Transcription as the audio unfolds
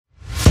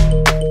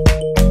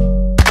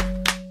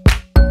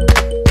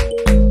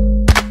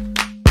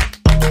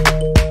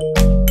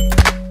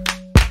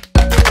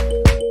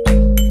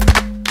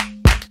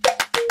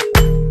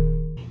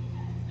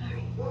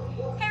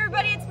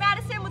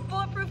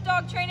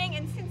Training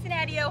in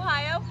Cincinnati,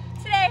 Ohio.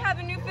 Today I have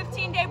a new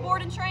 15-day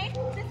board and train.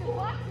 This is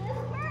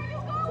Laxus. Where are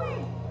you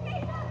going?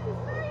 Hey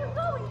Laxus, where are you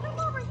going? Come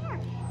over here.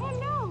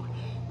 Hello.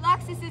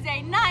 Laxus is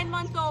a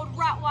 9-month-old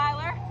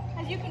Rottweiler.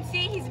 As you can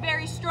see, he's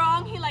very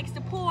strong. He likes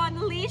to pull on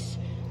the leash.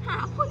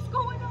 Huh, what's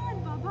going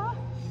on, Bubba?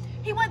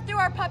 He went through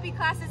our puppy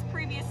classes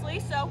previously,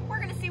 so we're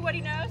gonna see what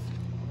he knows.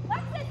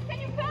 Laxus, can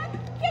you come?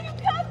 Can you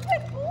come?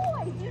 Good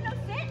boy. Do you know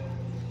sit?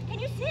 Can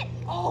you sit?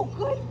 Oh,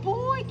 good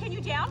boy. Can you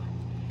down?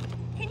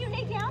 Can you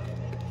lay down?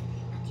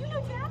 Do you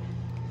know down?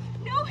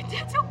 No,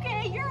 that's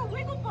okay. You're a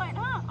wiggle butt,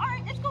 huh? All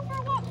right, let's go for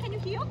a walk. Can you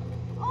heel?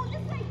 Oh,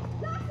 this way.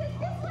 Laxus,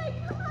 this way.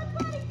 Come on,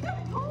 buddy.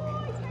 Good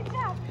boy. Good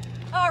job.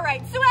 All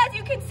right, so as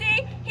you can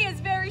see, he is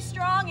very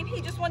strong and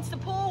he just wants to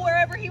pull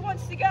wherever he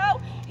wants to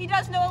go. He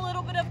does know a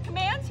little bit of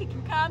commands. He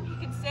can come, he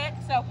can sit.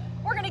 So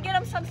we're gonna get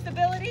him some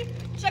stability.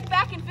 Check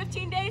back in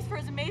 15 days for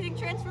his amazing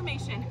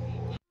transformation.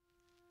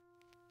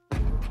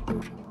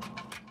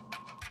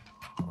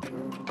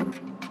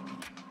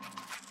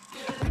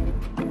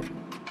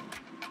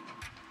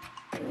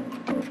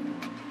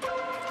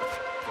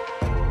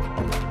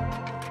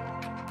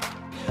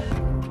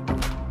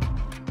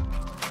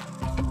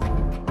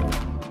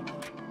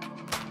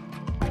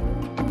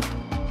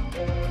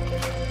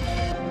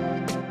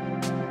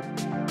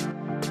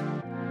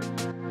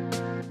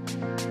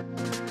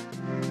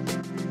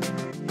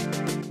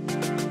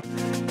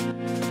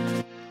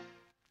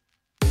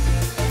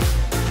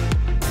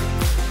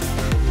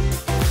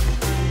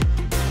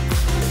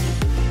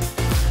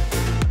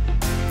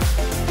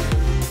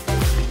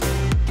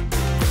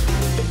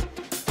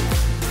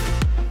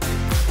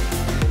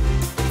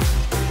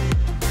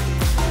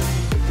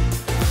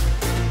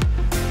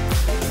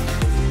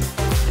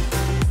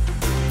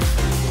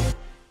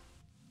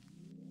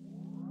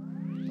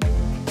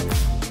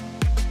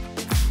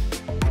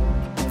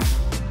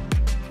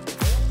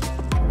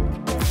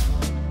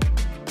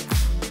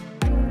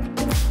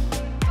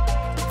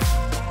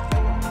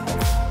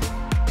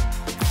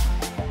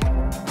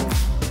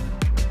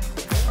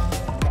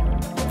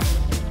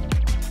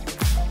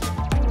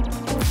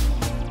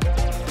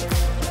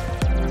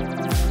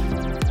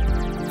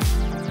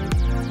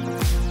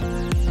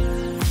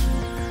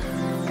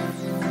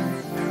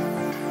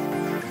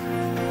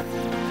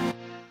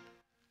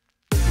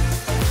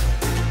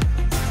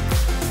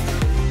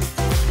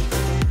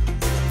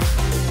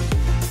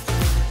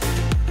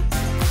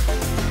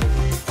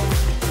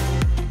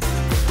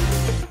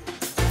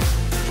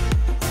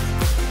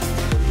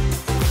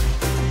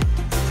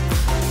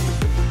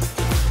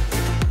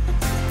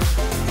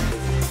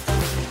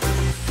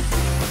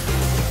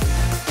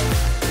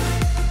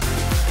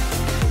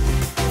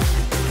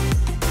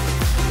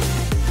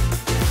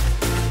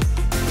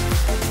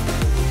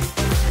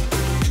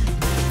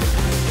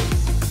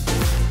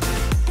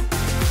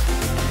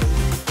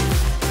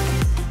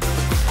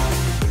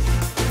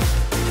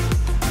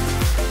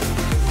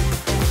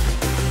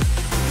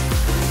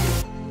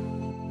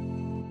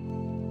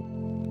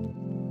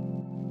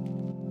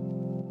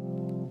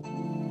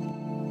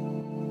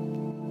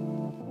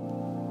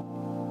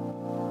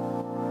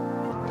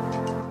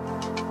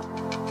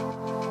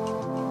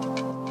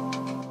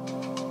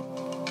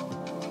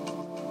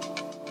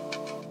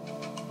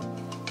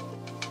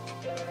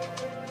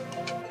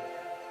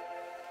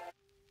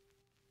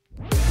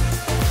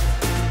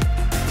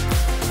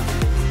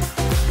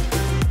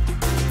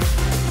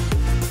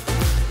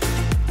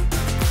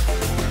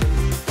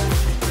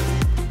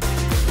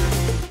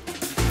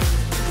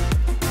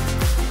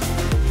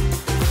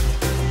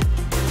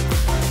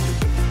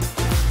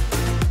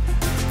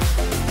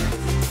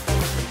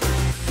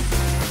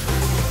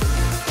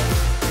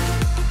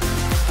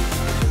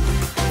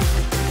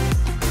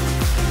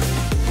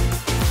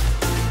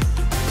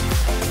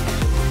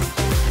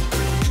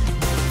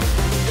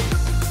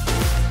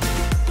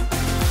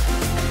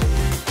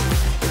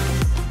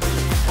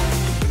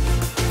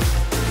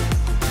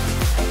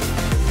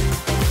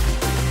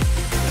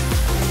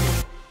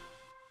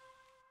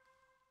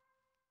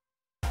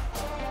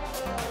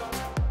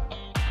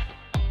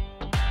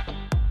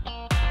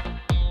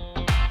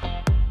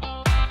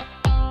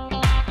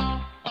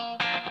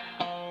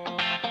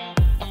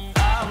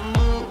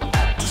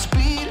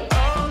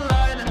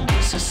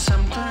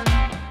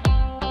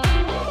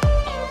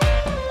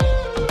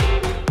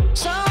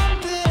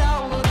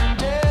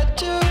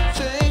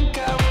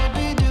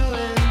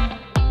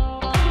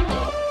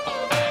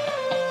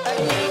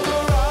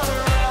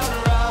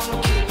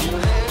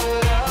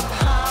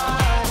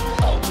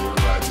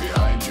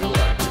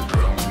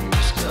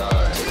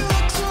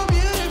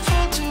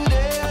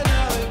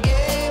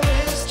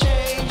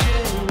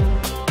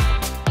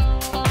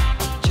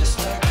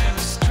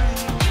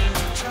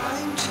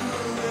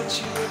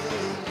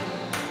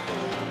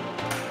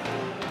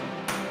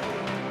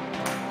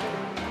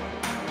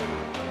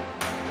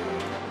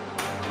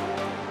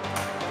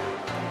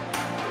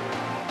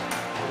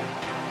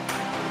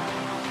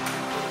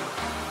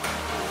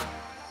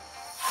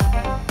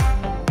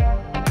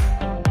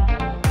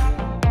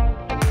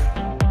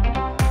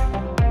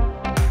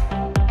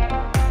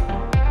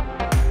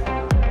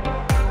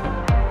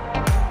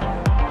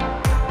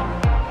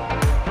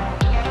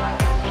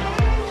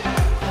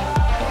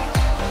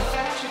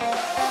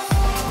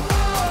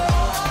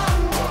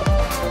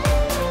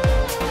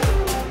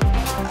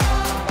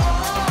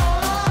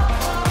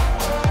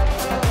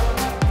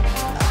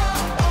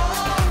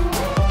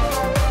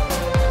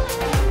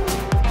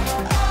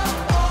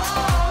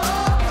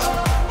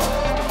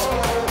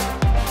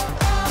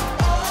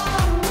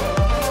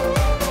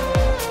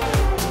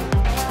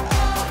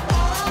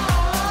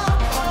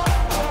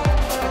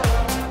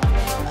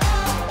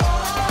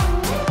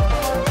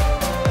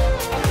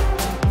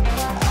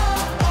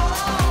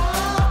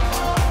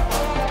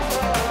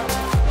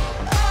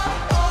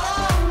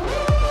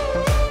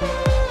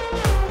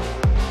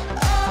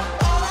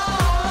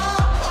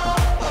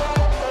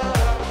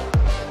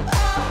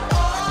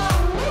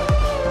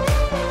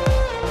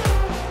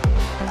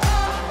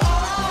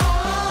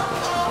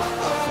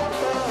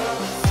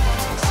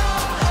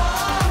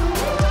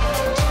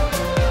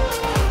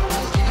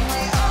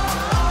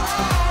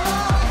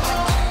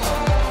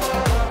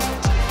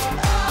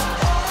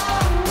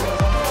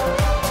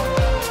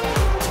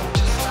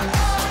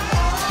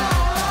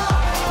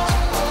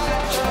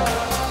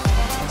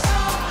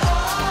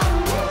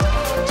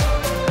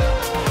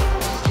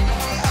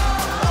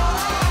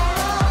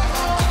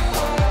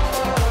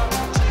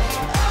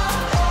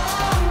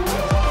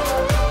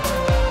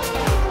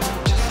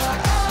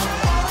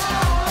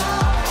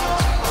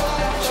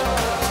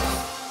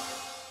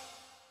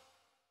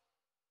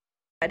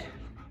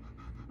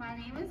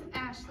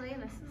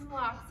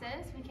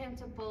 Laxus. We came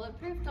to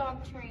Bulletproof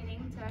Dog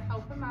Training to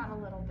help him out a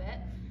little bit.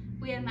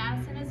 We had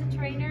Madison as a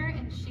trainer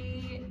and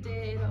she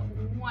did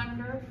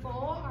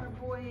wonderful. Our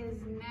boy is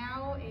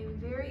now a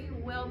very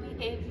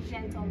well-behaved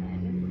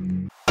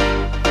gentleman.